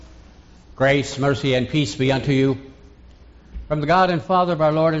Grace, mercy, and peace be unto you from the God and Father of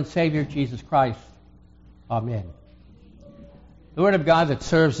our Lord and Savior, Jesus Christ. Amen. The Word of God that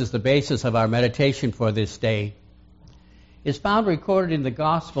serves as the basis of our meditation for this day is found recorded in the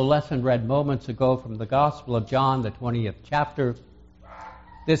Gospel lesson read moments ago from the Gospel of John, the 20th chapter,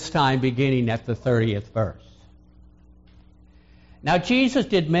 this time beginning at the 30th verse. Now Jesus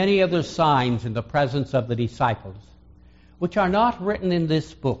did many other signs in the presence of the disciples, which are not written in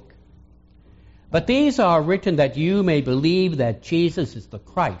this book. But these are written that you may believe that Jesus is the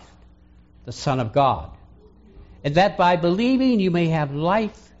Christ, the Son of God, and that by believing you may have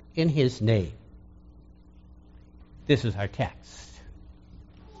life in His name. This is our text.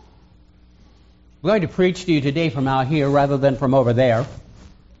 I'm going to preach to you today from out here rather than from over there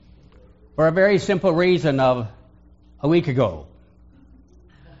for a very simple reason of a week ago.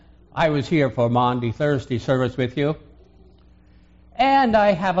 I was here for Maundy Thursday service with you, and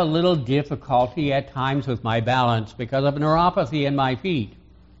I have a little difficulty at times with my balance because of neuropathy in my feet.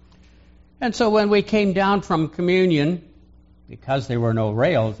 And so when we came down from communion, because there were no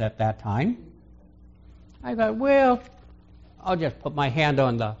rails at that time, I thought, well, I'll just put my hand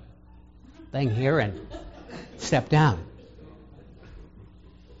on the thing here and step down.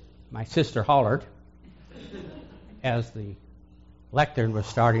 My sister hollered as the lectern was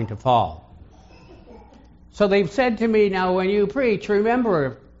starting to fall. So they've said to me, now when you preach,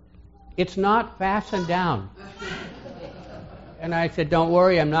 remember, it's not fastened down. And I said, don't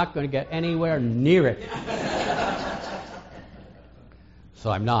worry, I'm not going to get anywhere near it. So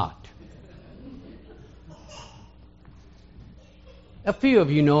I'm not. A few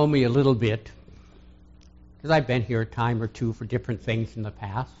of you know me a little bit, because I've been here a time or two for different things in the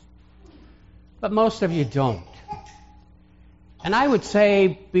past. But most of you don't. And I would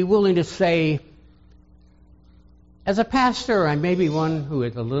be willing to say, as a pastor, I may be one who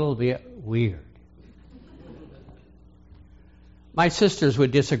is a little bit weird. My sisters would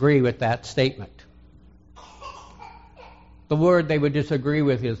disagree with that statement. The word they would disagree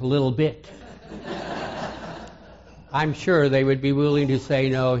with is little bit. I'm sure they would be willing to say,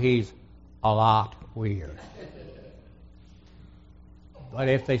 no, he's a lot weird. But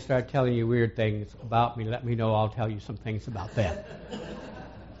if they start telling you weird things about me, let me know. I'll tell you some things about them.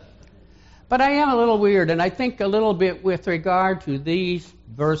 But I am a little weird, and I think a little bit with regard to these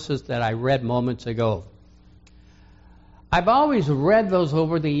verses that I read moments ago. I've always read those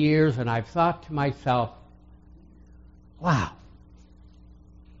over the years, and I've thought to myself, wow,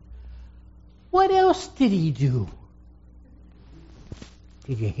 what else did He do?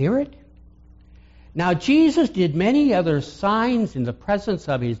 Did you hear it? Now Jesus did many other signs in the presence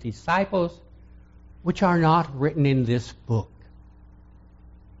of His disciples, which are not written in this book.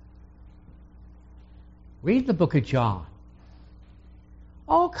 Read the book of John.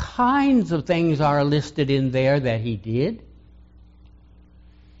 All kinds of things are listed in there that He did.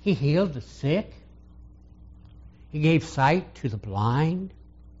 He healed the sick. He gave sight to the blind.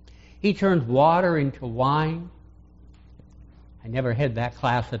 He turned water into wine. I never had that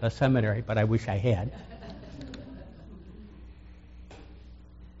class at a seminary, but I wish I had.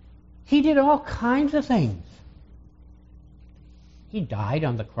 He did all kinds of things. He died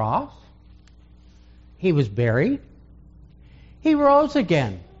on the cross. He was buried. He rose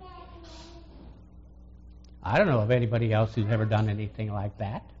again. I don't know of anybody else who's ever done anything like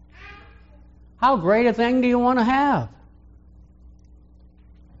that. How great a thing do you want to have?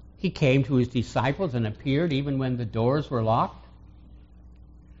 He came to His disciples and appeared even when the doors were locked.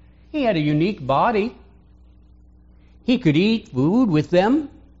 He had a unique body. He could eat food with them,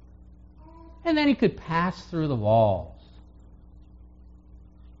 and then He could pass through the walls.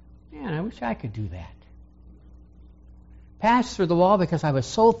 Man, I wish I could do that. Pass through the wall because I was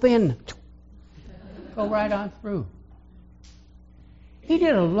so thin. Go right on through. He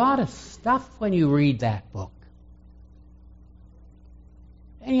did a lot of stuff when you read that book.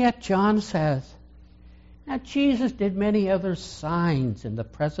 And yet John says, now Jesus did many other signs in the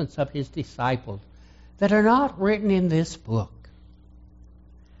presence of His disciples that are not written in this book.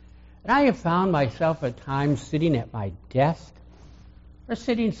 And I have found myself at times sitting at my desk or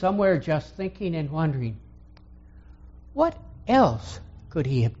sitting somewhere just thinking and wondering, what else could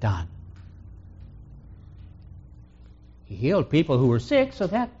He have done? He healed people who were sick, so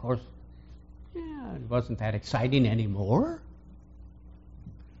that, of course, it wasn't that exciting anymore.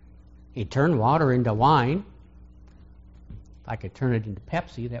 He turned water into wine. If I could turn it into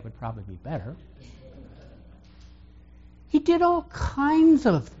Pepsi, that would probably be better. He did all kinds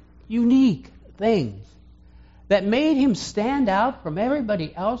of unique things that made Him stand out from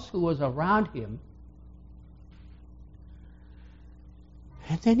everybody else who was around Him.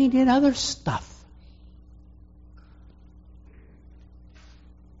 And then he did other stuff.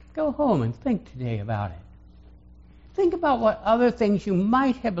 Go home and think today about it. Think about what other things you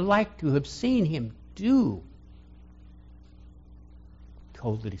might have liked to have seen him do.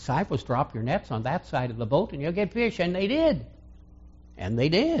 Told the disciples, drop your nets on that side of the boat and you'll get fish. And they did. And they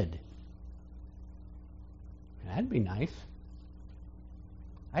did. That'd be nice.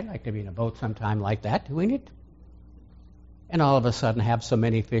 I'd like to be in a boat sometime like that, doing it. And all of a sudden have so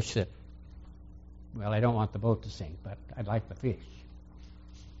many fish that, well, I don't want the boat to sink, but I'd like the fish.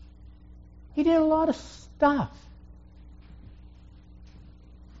 He did a lot of stuff.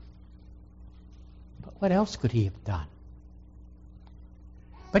 But what else could he have done?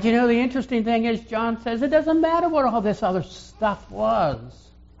 But you know, the interesting thing is, John says, it doesn't matter what all this other stuff was.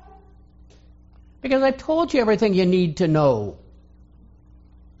 Because I've told you everything you need to know.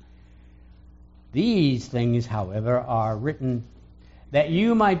 These things, however, are written that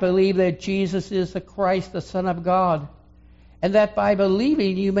you might believe that Jesus is the Christ, the Son of God, and that by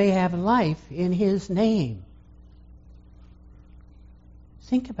believing you may have life in his name.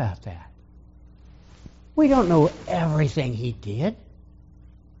 Think about that. We don't know everything he did.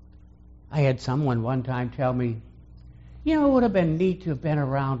 I had someone one time tell me, you know, it would have been neat to have been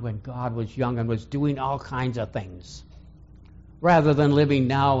around when God was young and was doing all kinds of things, rather than living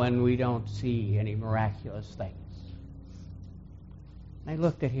now and we don't see any miraculous things. I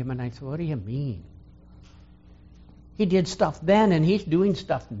looked at him and I said, what do you mean? He did stuff then and he's doing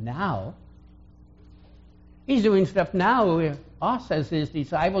stuff now. He's doing stuff now, us as his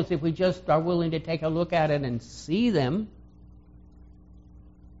disciples, if we just are willing to take a look at it and see them.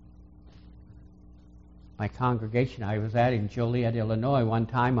 My congregation I was at in Joliet, Illinois, one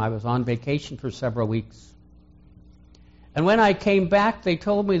time I was on vacation for several weeks. And when I came back, they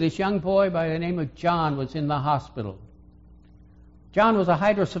told me this young boy by the name of John was in the hospital. John was a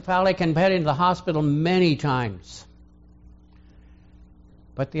hydrocephalic and been in the hospital many times.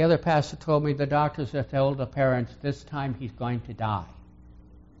 But the other pastor told me the doctors have told the parents this time he's going to die.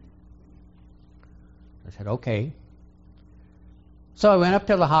 I said, okay. So I went up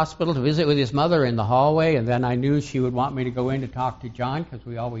to the hospital to visit with his mother in the hallway, and then I knew she would want me to go in to talk to John, because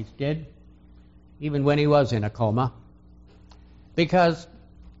we always did, even when he was in a coma. Because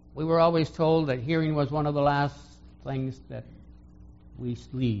we were always told that hearing was one of the last things that we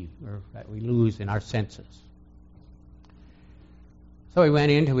leave, or that we lose in our senses. So we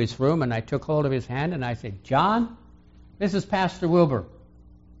went into his room, and I took hold of his hand, and I said, John, this is Pastor Wilbur.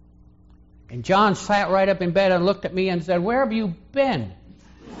 And John sat right up in bed and looked at me and said, where have you been?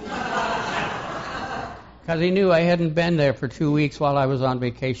 Because he knew I hadn't been there for 2 weeks while I was on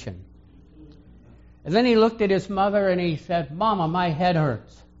vacation. And then he looked at his mother and he said, Mama, my head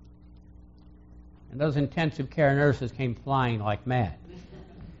hurts. And those intensive care nurses came flying like mad.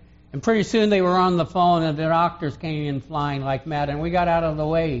 And pretty soon they were on the phone and the doctors came in flying like mad, and we got out of the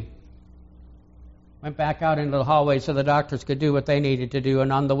way. Went back out into the hallway so the doctors could do what they needed to do.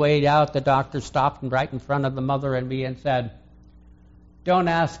 And on the way out, the doctor stopped right in front of the mother and me and said, don't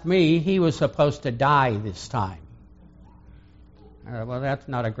ask me, he was supposed to die this time. Well, that's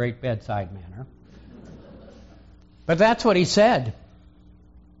not a great bedside manner. But that's what he said.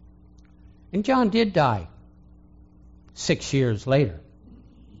 And John did die 6 years later.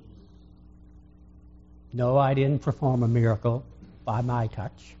 No, I didn't perform a miracle by my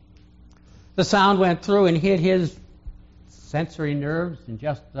touch. The sound went through and hit his sensory nerves in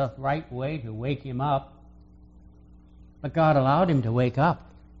just the right way to wake him up. But God allowed him to wake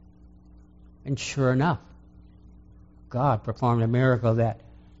up. And sure enough, God performed a miracle that,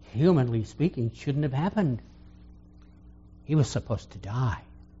 humanly speaking, shouldn't have happened. He was supposed to die.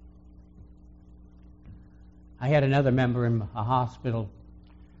 I had another member in a hospital,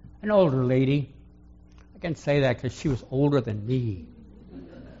 an older lady. I can say that because she was older than me.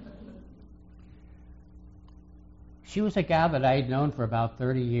 She was a gal that I had known for about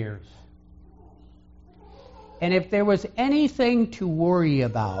 30 years. And if there was anything to worry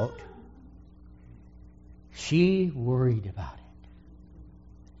about, she worried about it.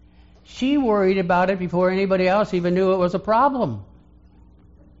 She worried about it before anybody else even knew it was a problem.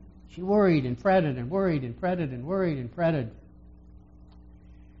 She worried and fretted and worried and fretted and worried and fretted.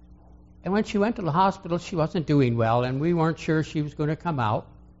 And when she went to the hospital, she wasn't doing well, and we weren't sure she was going to come out.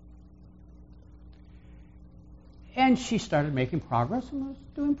 And she started making progress and was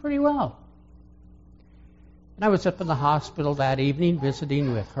doing pretty well. And I was up in the hospital that evening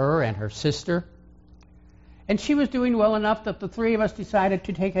visiting with her and her sister. And she was doing well enough that the three of us decided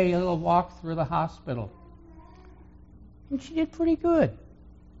to take a little walk through the hospital. And she did pretty good.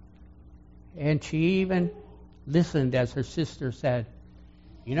 And she even listened as her sister said,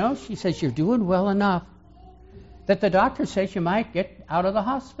 You know, she says, you're doing well enough that the doctor says you might get out of the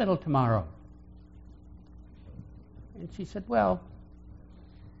hospital tomorrow. And she said, well,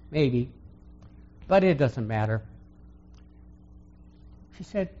 maybe, but it doesn't matter. She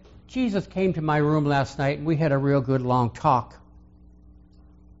said, Jesus came to my room last night and we had a real good long talk.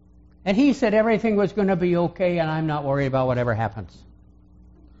 And he said everything was going to be okay and I'm not worried about whatever happens.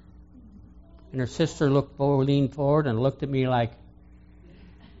 And her sister leaned forward and looked at me like,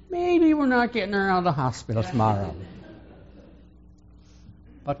 maybe we're not getting her out of the hospital tomorrow.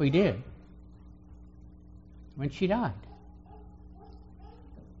 But we did. When she died.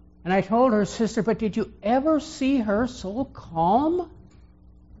 And I told her, sister, but did you ever see her so calm?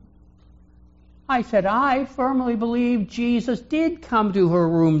 I said, I firmly believe Jesus did come to her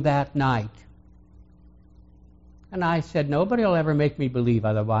room that night. And I said, nobody will ever make me believe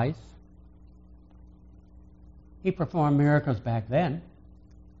otherwise. He performed miracles back then.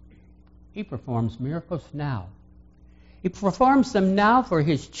 He performs miracles now. He performs them now for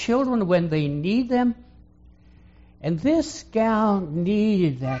his children when they need them. And this gal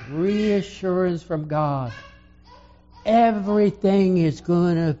needed that reassurance from God. Everything is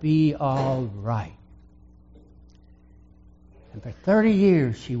going to be all right. And for 30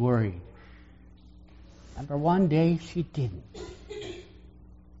 years she worried. And for one day she didn't.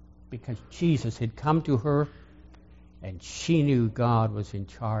 Because Jesus had come to her and she knew God was in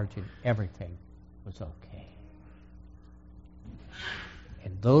charge and everything was okay.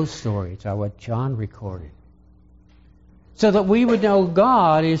 And those stories are what John recorded. So that we would know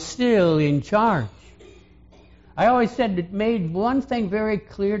God is still in charge. I always said it made one thing very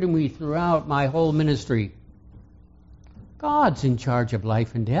clear to me throughout my whole ministry. God's in charge of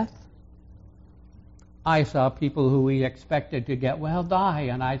life and death. I saw people who we expected to get well die,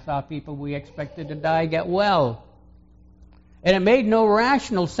 and I saw people we expected to die get well. And it made no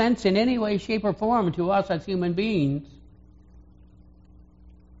rational sense in any way, shape, or form to us as human beings.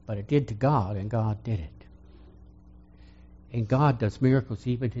 But it did to God, and God did it. And God does miracles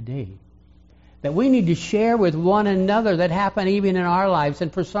even today that we need to share with one another that happen even in our lives.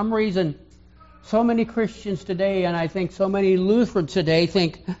 And for some reason, so many Christians today, and I think so many Lutherans today,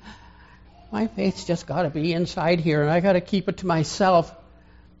 think, my faith's just got to be inside here, and I got to keep it to myself.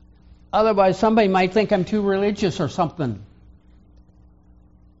 Otherwise, somebody might think I'm too religious or something.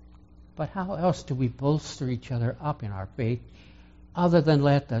 But how else do we bolster each other up in our faith other than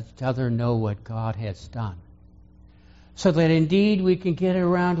let each other know what God has done? So that indeed we can get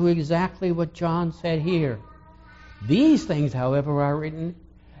around to exactly what John said here. These things, however, are written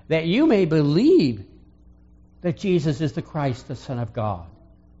that you may believe that Jesus is the Christ, the Son of God,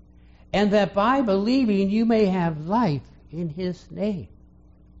 and that by believing you may have life in his name.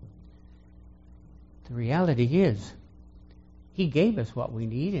 The reality is, he gave us what we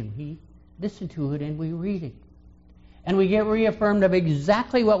need, and we listen to it and we read it. And we get reaffirmed of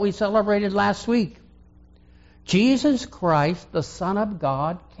exactly what we celebrated last week. Jesus Christ, the Son of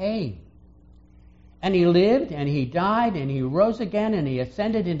God, came. And he lived, and he died, and he rose again, and he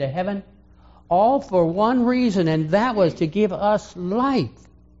ascended into heaven, all for one reason, and that was to give us life.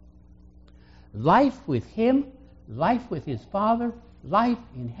 Life with him, life with his Father, life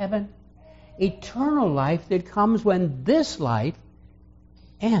in heaven, eternal life that comes when this life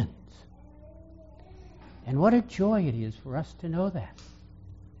ends. And what a joy it is for us to know that.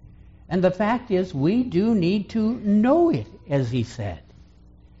 And the fact is, we do need to know it, as he said.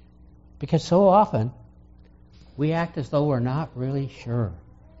 Because so often, we act as though we're not really sure.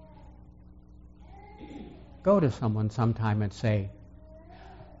 Go to someone sometime and say,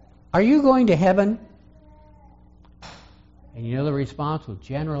 are you going to heaven? And you know the response will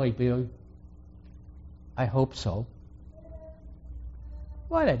generally be, I hope so.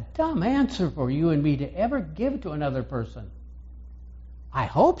 What a dumb answer for you and me to ever give to another person. I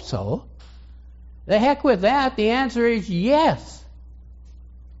hope so. The heck with that. The answer is yes.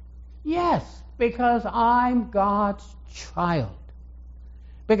 Yes, because I'm God's child.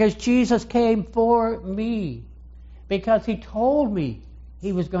 Because Jesus came for me. Because he told me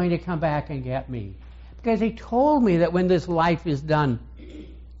he was going to come back and get me. Because he told me that when this life is done,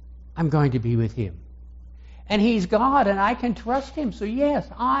 I'm going to be with him. And he's God, and I can trust him. So yes,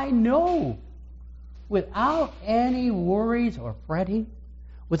 I know, without any worries or fretting,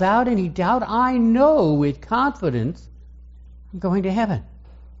 without any doubt, I know with confidence I'm going to heaven.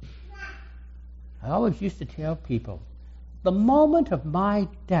 I always used to tell people, the moment of my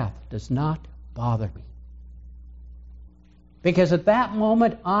death does not bother me. Because at that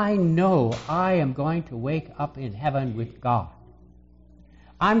moment, I know I am going to wake up in heaven with God.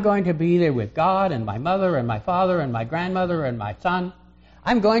 I'm going to be there with God and my mother and my father and my grandmother and my son.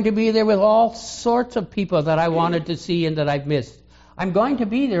 I'm going to be there with all sorts of people that I wanted to see and that I've missed. I'm going to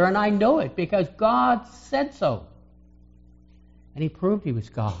be there, and I know it because God said so. And He proved He was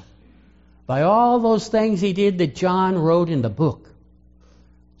God by all those things He did that John wrote in the book,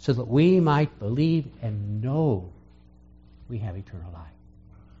 so that we might believe and know we have eternal life.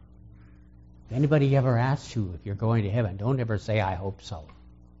 If anybody ever asks you if you're going to heaven, don't ever say, I hope so.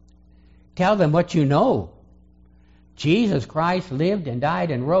 Tell them what you know. Jesus Christ lived and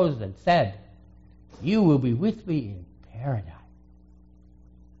died and rose and said, you will be with me in paradise.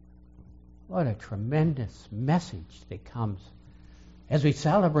 What a tremendous message that comes as we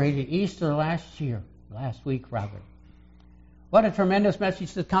celebrated Easter last week. What a tremendous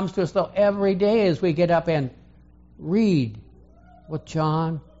message that comes to us though every day as we get up and read what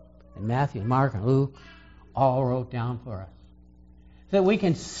John and Matthew and Mark and Luke all wrote down for us. So that we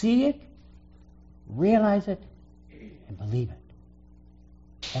can see it, realize it, and believe it.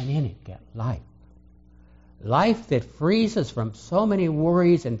 And in it get life. Life that frees us from so many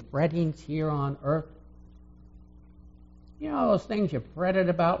worries and frettings here on earth. You know those things you fretted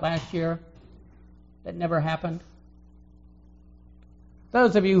about last year that never happened?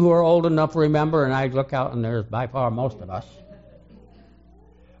 Those of you who are old enough to remember, and I look out and there's by far most of us,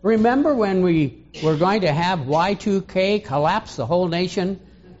 remember when we were going to have Y2K collapse the whole nation?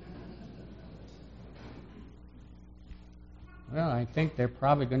 Well, I think they're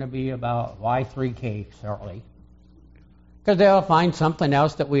probably going to be about Y3K shortly. Because they'll find something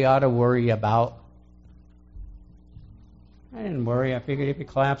else that we ought to worry about. I didn't worry. I figured if it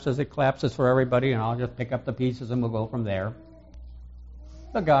collapses for everybody, and I'll just pick up the pieces and we'll go from there.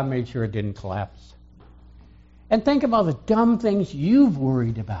 But God made sure it didn't collapse. And think about the dumb things you've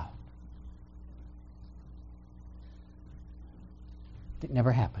worried about that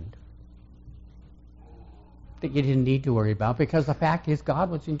never happened. That you didn't need to worry about, because the fact is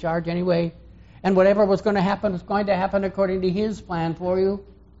God was in charge anyway, and whatever was going to happen was going to happen according to His plan for you.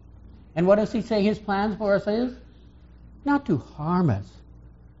 And what does He say His plans for us is? Not to harm us,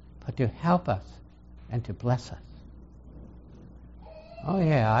 but to help us and to bless us. Oh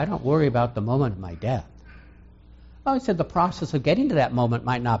yeah, I don't worry about the moment of my death. Oh, He said the process of getting to that moment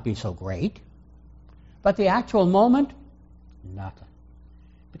might not be so great, but the actual moment, nothing.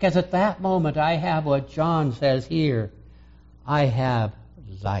 Because at that moment I have what John says here. I have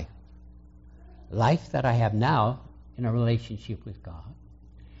life. Life that I have now in a relationship with God.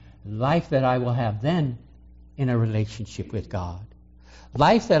 Life that I will have then in a relationship with God.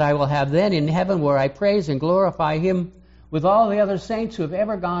 Life that I will have then in heaven, where I praise and glorify Him with all the other saints who have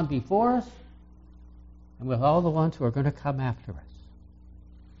ever gone before us and with all the ones who are going to come after us.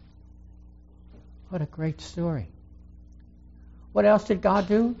 What a great story. What else did God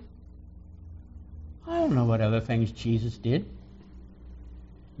do? I don't know what other things Jesus did.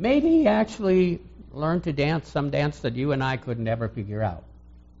 Maybe He actually learned to dance some dance that you and I couldn't ever figure out.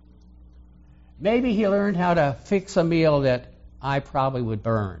 Maybe He learned how to fix a meal that I probably would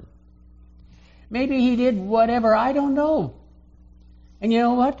burn. Maybe He did whatever, I don't know. And you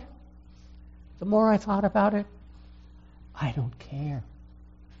know what? The more I thought about it, I don't care.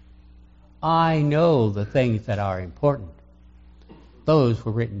 I know the things that are important. Those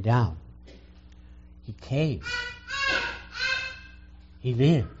were written down. He came. He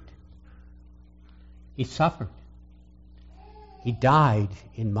lived. He suffered. He died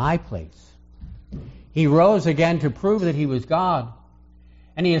in my place. He rose again to prove that He was God.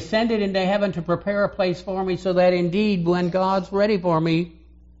 And He ascended into heaven to prepare a place for me, so that indeed when God's ready for me,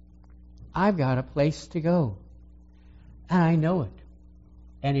 I've got a place to go. And I know it.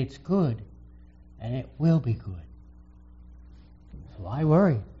 And it's good. And it will be good. So why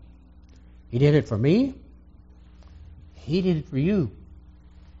worry? He did it for me. He did it for you.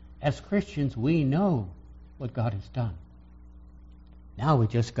 As Christians, we know what God has done. Now we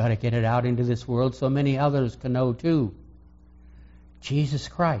just got to get it out into this world so many others can know too. Jesus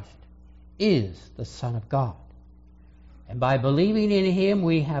Christ is the Son of God. And by believing in Him,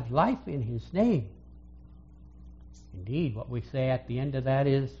 we have life in His name. Indeed, what we say at the end of that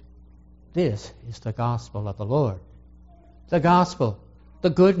is, this is the gospel of the Lord. The gospel, the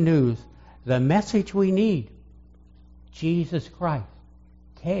good news, the message we need. Jesus Christ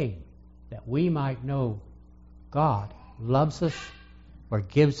came that we might know God loves us,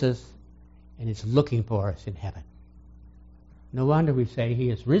 forgives us, and is looking for us in heaven. No wonder we say He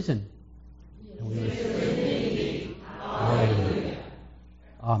is risen. And we Hallelujah.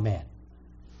 Amen.